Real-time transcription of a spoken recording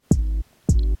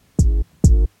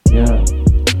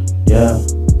yeah.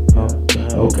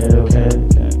 Okay, okay,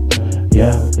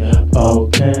 yeah.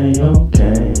 Okay,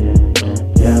 okay,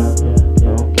 yeah.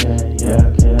 Okay, yeah,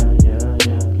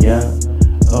 yeah.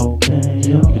 Okay,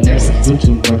 you can never do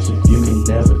too much if you can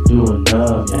never do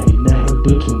enough. Yeah, you never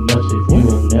do too much if you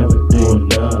don't never do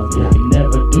enough. Yeah, you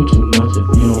never do too much if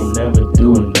you don't never do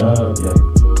enough.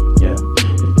 Yeah.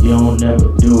 If you don't never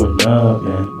do enough,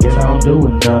 yeah. Guess I don't do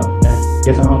enough.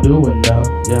 Guess I don't do enough.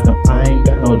 Yeah, no, I ain't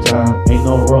got no time. Ain't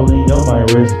no rolling on my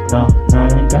wrist. No, I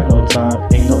ain't got no time.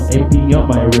 Ain't no AP on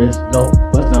my wrist. No,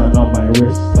 bust none on my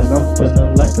wrist. Like I'm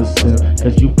bustin' like a sim.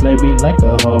 Cause you play me like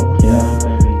a hoe. Yeah.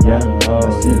 I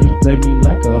said you play me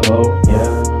like a hoe.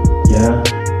 Yeah.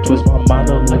 Twist my mind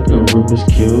up like a Rubik's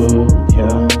Cube.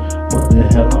 Yeah. What the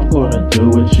hell I'm gonna do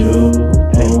with you?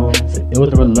 Hey, said it was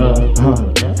never love.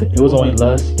 Said it was only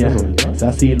lust. Yeah. Said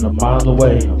I see it a mile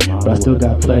away, but I still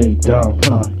got played dumb.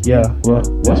 Yeah. Well,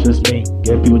 that's just me.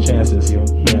 Give people chances.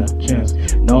 Yeah.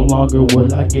 Chance. No longer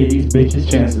will I give these bitches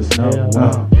chances. No.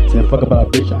 Said fuck about a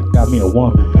bitch. I got me a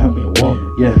woman.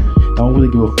 Yeah. Don't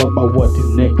really give a fuck about what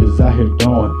these niggas out here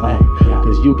doing.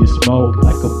 Cause you get smoked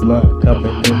like a blunt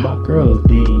coming in my girl's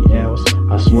DMs.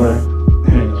 I swear.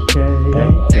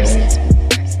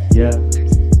 Yeah.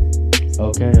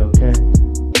 Okay.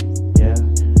 Yeah.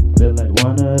 Feel like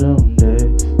one of them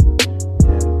days.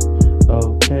 Yeah.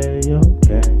 Okay.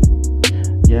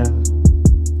 Yeah.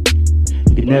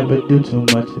 You can never do too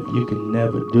much if you can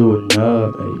never do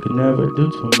enough. Hey, you can never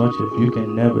do too much if you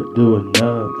can never do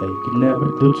enough. Hey, you can never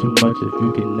do too much if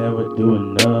you can never do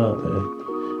enough.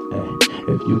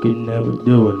 Hey, if you can never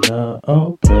do enough.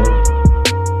 Okay.